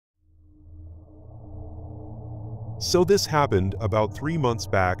So this happened about 3 months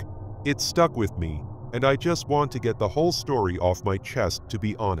back. It stuck with me, and I just want to get the whole story off my chest, to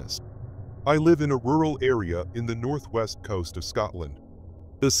be honest. I live in a rural area in the northwest coast of Scotland.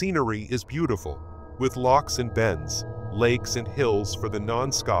 The scenery is beautiful, with lochs and bends, lakes and hills for the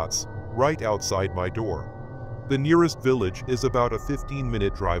non-Scots right outside my door. The nearest village is about a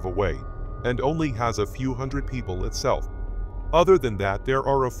 15-minute drive away, and only has a few hundred people itself. Other than that, there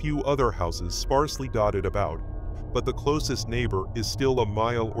are a few other houses sparsely dotted about, but the closest neighbor is still a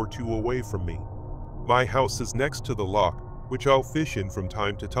mile or two away from me. My house is next to the loch, which I'll fish in from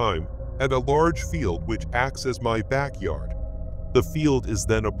time to time, and a large field which acts as my backyard. The field is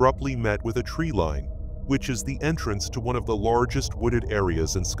then abruptly met with a tree line, which is the entrance to one of the largest wooded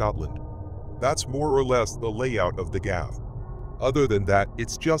areas in Scotland. That's more or less the layout of the gaff. Other than that,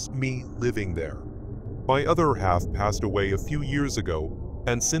 it's just me living there. My other half passed away a few years ago,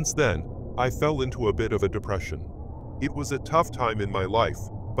 and since then, I fell into a bit of a depression. It was a tough time in my life,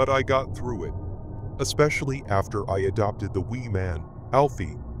 but I got through it. Especially after I adopted the wee man,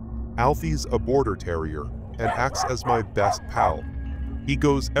 Alfie. Alfie's a border terrier and acts as my best pal. He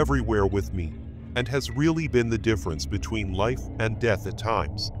goes everywhere with me and has really been the difference between life and death at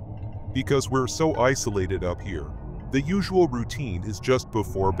times. Because we're so isolated up here, the usual routine is just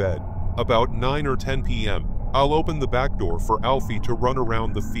before bed. About 9 or 10 p.m., I'll open the back door for Alfie to run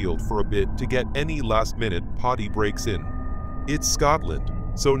around the field for a bit to get any last-minute potty breaks in. It's Scotland,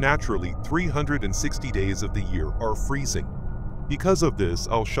 so naturally 360 days of the year are freezing. Because of this,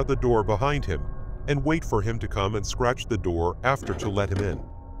 I'll shut the door behind him and wait for him to come and scratch the door after to let him in.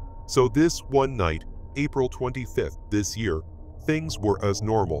 So this one night, April 25th this year, things were as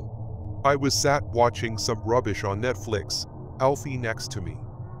normal. I was sat watching some rubbish on Netflix, Alfie next to me.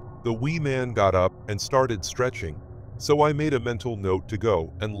 The wee man got up and started stretching, so I made a mental note to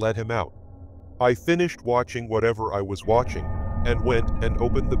go and let him out. I finished watching whatever I was watching and went and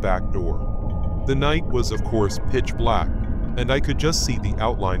opened the back door. The night was of course pitch black, and I could just see the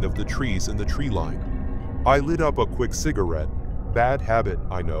outline of the trees in the tree line. I lit up a quick cigarette, bad habit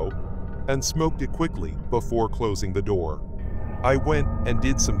I know, and smoked it quickly before closing the door. I went and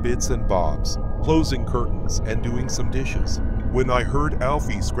did some bits and bobs, closing curtains and doing some dishes, when I heard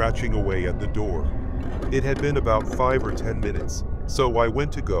Alfie scratching away at the door. It had been about 5 or 10 minutes, so I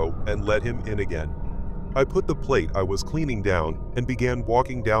went to go and let him in again. I put the plate I was cleaning down and began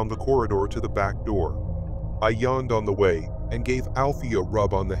walking down the corridor to the back door. I yawned on the way and gave Alfie a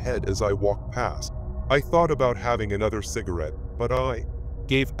rub on the head as I walked past. I thought about having another cigarette, but I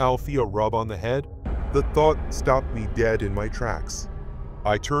gave Alfie a rub on the head. The thought stopped me dead in my tracks.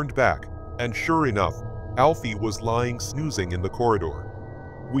 I turned back, and sure enough, Alfie was lying snoozing in the corridor.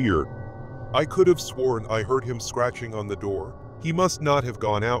 Weird. I could have sworn I heard him scratching on the door. He must not have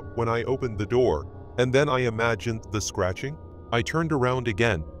gone out when I opened the door, and then I imagined the scratching. I turned around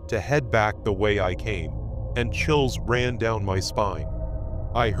again to head back the way I came, and chills ran down my spine.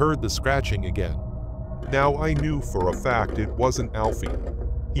 I heard the scratching again. Now I knew for a fact it wasn't Alfie.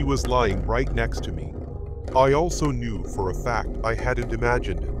 He was lying right next to me. I also knew for a fact I hadn't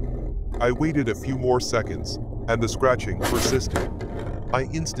imagined it. I waited a few more seconds, and the scratching persisted. I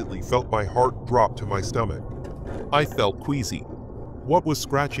instantly felt my heart drop to my stomach. I felt queasy. What was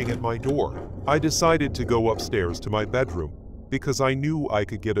scratching at my door? I decided to go upstairs to my bedroom, because I knew I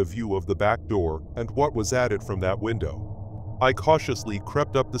could get a view of the back door and what was at it from that window. I cautiously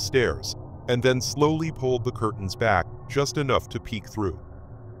crept up the stairs, and then slowly pulled the curtains back just enough to peek through.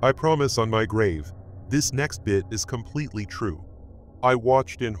 I promise on my grave, this next bit is completely true. I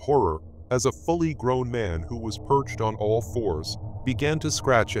watched in horror as a fully grown man who was perched on all fours began to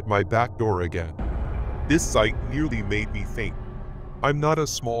scratch at my back door again. This sight nearly made me faint. I'm not a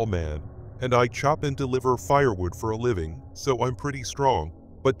small man, and I chop and deliver firewood for a living, so I'm pretty strong,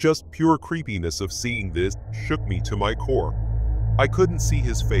 but just pure creepiness of seeing this shook me to my core. I couldn't see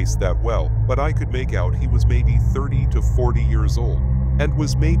his face that well, but I could make out he was maybe 30 to 40 years old, and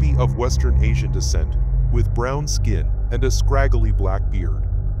was maybe of Western Asian descent, with brown skin and a scraggly black beard.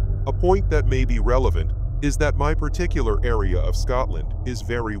 A point that may be relevant is that my particular area of Scotland is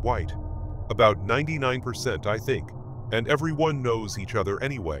very white. About 99% I think, and everyone knows each other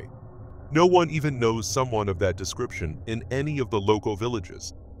anyway. No one even knows someone of that description in any of the local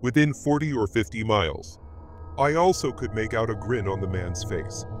villages, within 40 or 50 miles. I also could make out a grin on the man's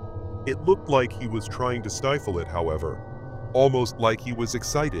face. It looked like he was trying to stifle it, however. Almost like he was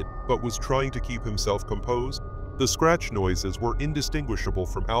excited, but was trying to keep himself composed. The scratch noises were indistinguishable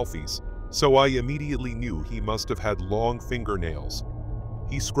from Alfie's, so I immediately knew he must have had long fingernails.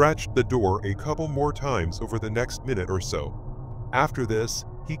 He scratched the door a couple more times over the next minute or so. After this,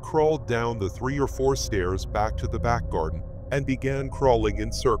 He crawled down the 3 or 4 stairs back to the back garden and began crawling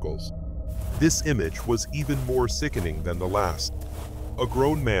in circles. This image was even more sickening than the last. A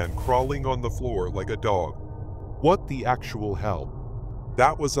grown man crawling on the floor like a dog. What the actual hell?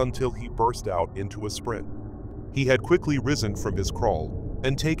 That was until he burst out into a sprint. He had quickly risen from his crawl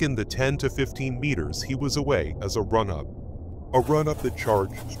and taken the 10 to 15 meters he was away as a run-up. A run-up that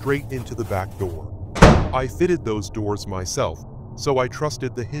charged straight into the back door. I fitted those doors myself, so I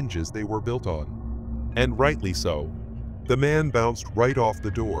trusted the hinges they were built on. And rightly so. The man bounced right off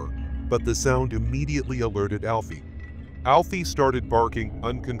the door, but the sound immediately alerted Alfie. Alfie started barking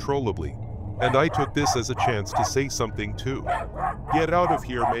uncontrollably, and I took this as a chance to say something too. "Get out of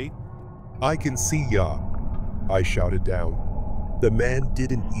here, mate." "I can see ya," I shouted down. The man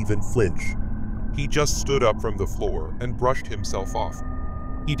didn't even flinch. He just stood up from the floor and brushed himself off.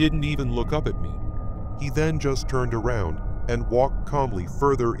 He didn't even look up at me. He then just turned around and walked calmly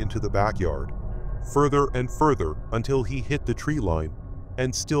further into the backyard, further and further until he hit the tree line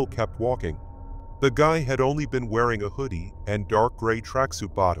and still kept walking. The guy had only been wearing a hoodie and dark gray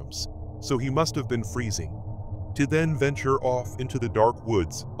tracksuit bottoms, so he must have been freezing. To then venture off into the dark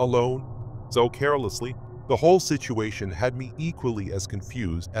woods, alone, so carelessly, the whole situation had me equally as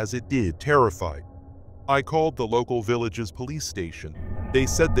confused as it did terrified. I called the local village's police station. They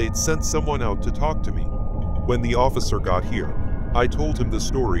said they'd sent someone out to talk to me. When the officer got here, I told him the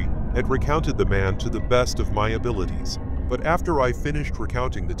story and recounted the man to the best of my abilities. But after I finished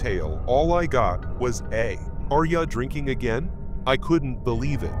recounting the tale, all I got was "Are ya drinking again?" I couldn't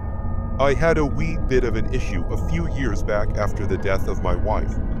believe it. I had a wee bit of an issue a few years back after the death of my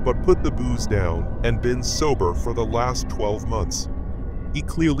wife, but put the booze down and been sober for the last 12 months. He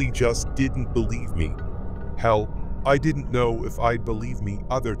clearly just didn't believe me. Hell, I didn't know if I'd believe me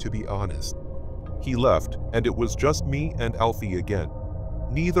either, to be honest. He left, and it was just me and Alfie again.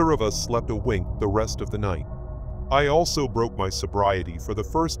 Neither of us slept a wink the rest of the night. I also broke my sobriety for the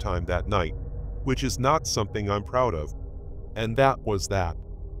first time that night, which is not something I'm proud of. And that was that.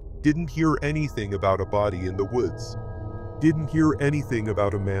 Didn't hear anything about a body in the woods. Didn't hear anything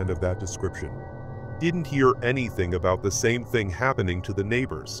about a man of that description. Didn't hear anything about the same thing happening to the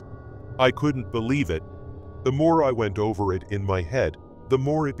neighbors. I couldn't believe it. The more I went over it in my head, the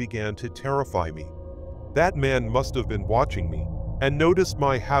more it began to terrify me. That man must have been watching me and noticed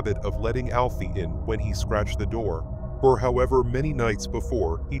my habit of letting Alfie in when he scratched the door, or however many nights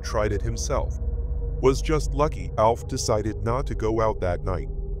before he tried it himself. Was just lucky Alf decided not to go out that night.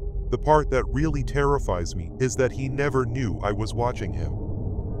 The part that really terrifies me is that he never knew I was watching him.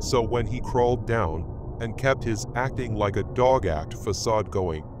 So when he crawled down and kept his acting like a dog act facade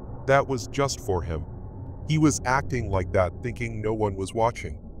going, that was just for him. He was acting like that thinking no one was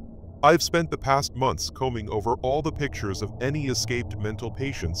watching. I've spent the past months combing over all the pictures of any escaped mental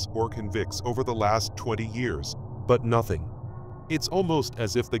patients or convicts over the last 20 years, but nothing. It's almost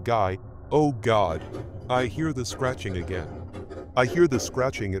as if the guy, oh God, I hear the scratching again. I hear the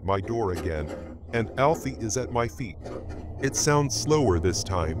scratching at my door again, and Alfie is at my feet. It sounds slower this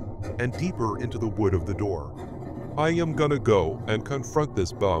time, and deeper into the wood of the door. I am gonna go and confront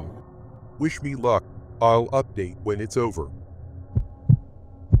this bum. Wish me luck. I'll update when it's over.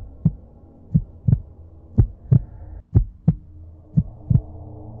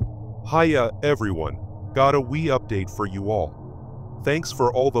 Hiya everyone, got a wee update for you all. Thanks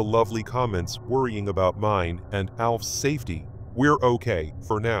for all the lovely comments worrying about mine and Alf's safety. We're okay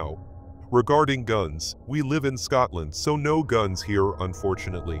for now. Regarding guns, we live in Scotland, so no guns here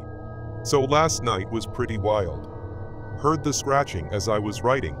unfortunately. So last night was pretty wild. Heard the scratching as I was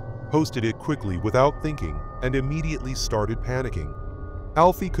writing, posted it quickly without thinking, and immediately started panicking.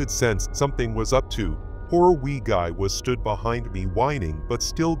 Alfie could sense something was up too. Poor wee guy was stood behind me whining but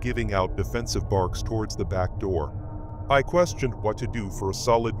still giving out defensive barks towards the back door. I questioned what to do for a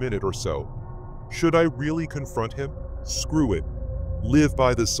solid minute or so. Should I really confront him? Screw it. Live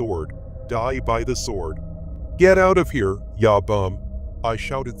by the sword, die by the sword. Get out of here, ya bum, I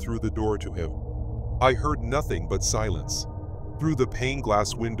shouted through the door to him. I heard nothing but silence. Through the pane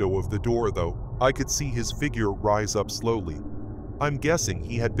glass window of the door, though, I could see his figure rise up slowly. I'm guessing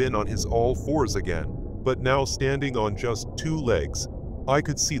he had been on his all fours again, but now standing on just 2 legs, I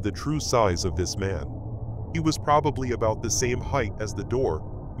could see the true size of this man. He was probably about the same height as the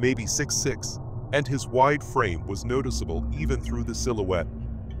door, maybe 6'6", and his wide frame was noticeable even through the silhouette.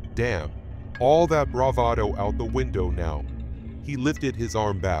 Damn, all that bravado out the window now. He lifted his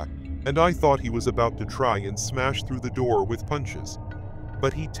arm back, and I thought he was about to try and smash through the door with punches.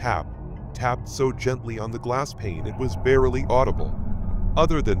 But he tapped so gently on the glass pane it was barely audible.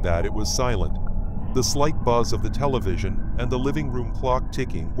 Other than that, it was silent. The slight buzz of the television and the living room clock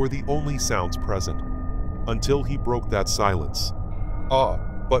ticking were the only sounds present, until he broke that silence. "Ah,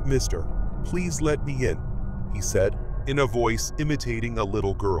 but mister, please let me in," he said, in a voice imitating a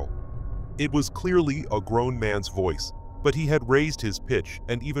little girl. It was clearly a grown man's voice, but he had raised his pitch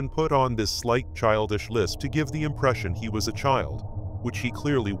and even put on this slight childish lisp to give the impression he was a child, which he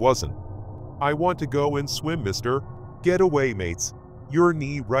clearly wasn't. "I want to go and swim, mister. Get away, mates. Your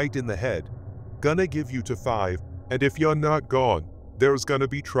knee right in the head. Gonna give you to 5, and if you're not gone, there's gonna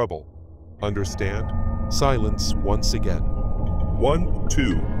be trouble. Understand?" Silence once again. 1,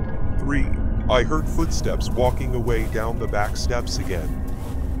 2, 3. I heard footsteps walking away down the back steps again.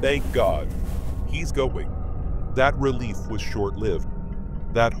 Thank God. He's going. That relief was short-lived.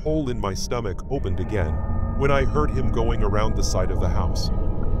 That hole in my stomach opened again when I heard him going around the side of the house.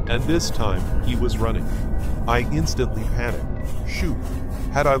 And this time, he was running. I instantly panicked. Shoot!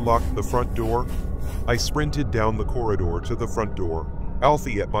 Had I locked the front door? I sprinted down the corridor to the front door,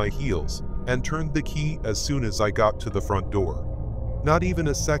 Alfie at my heels, and turned the key as soon as I got to the front door. Not even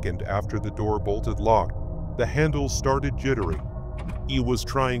a second after the door bolted locked, the handle started jittering. He was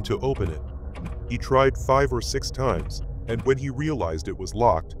trying to open it. He tried 5 or 6 times, and when he realized it was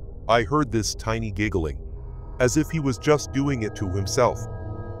locked, I heard this tiny giggling, as if he was just doing it to himself.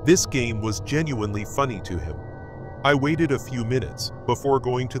 This game was genuinely funny to him. I waited a few minutes before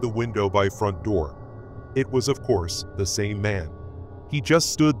going to the window by front door. It was, of course, the same man. He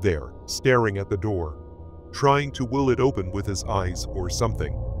just stood there, staring at the door, trying to will it open with his eyes or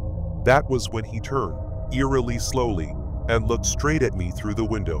something. That was when he turned, eerily slowly, and looked straight at me through the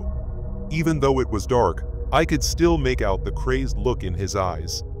window. Even though it was dark, I could still make out the crazed look in his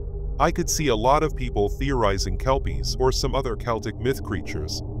eyes. I could see a lot of people theorizing Kelpies or some other Celtic myth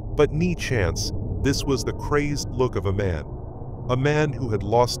creatures, but ni chance, this was the crazed look of a man who had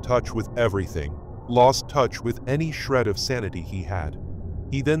lost touch with everything, lost touch with any shred of sanity he had.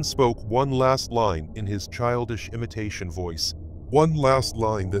 He then spoke one last line in his childish imitation voice, one last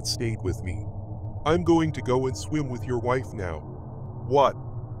line that stayed with me. "I'm going to go and swim with your wife now."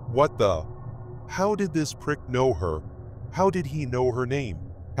 What the? How did this prick know her? How did he know her name?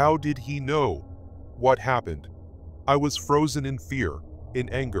 How did he know? What happened? I was frozen in fear, in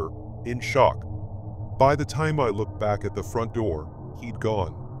anger, in shock. By the time I looked back at the front door, he'd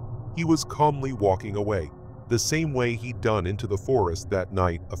gone. He was calmly walking away, the same way he'd done into the forest that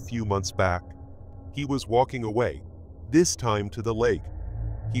night a few months back. He was walking away, this time to the lake.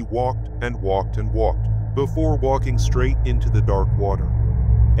 He walked and walked and walked, before walking straight into the dark water.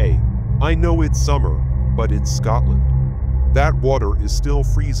 Hey, I know it's summer, but it's Scotland. That water is still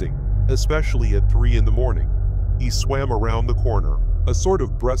freezing, especially at 3 in the morning. He swam around the corner, a sort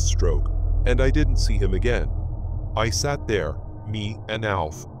of breaststroke, and I didn't see him again. I sat there, me and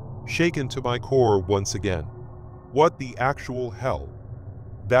Alf, shaken to my core once again. What the actual hell?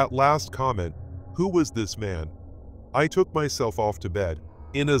 That last comment, who was this man? I took myself off to bed,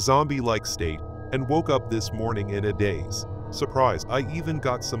 in a zombie-like state, and woke up this morning in a daze. Surprised I even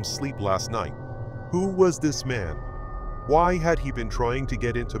got some sleep last night. Who was this man? Why had he been trying to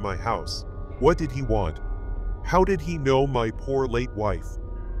get into my house? What did he want? How did he know my poor late wife?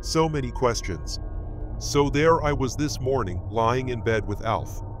 So many questions. So there I was this morning, lying in bed with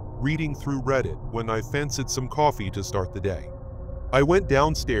Alf, reading through Reddit when I fancied some coffee to start the day. I went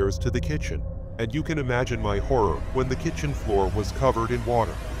downstairs to the kitchen, and you can imagine my horror when the kitchen floor was covered in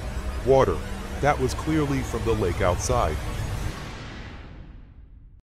water. Water that was clearly from the lake outside.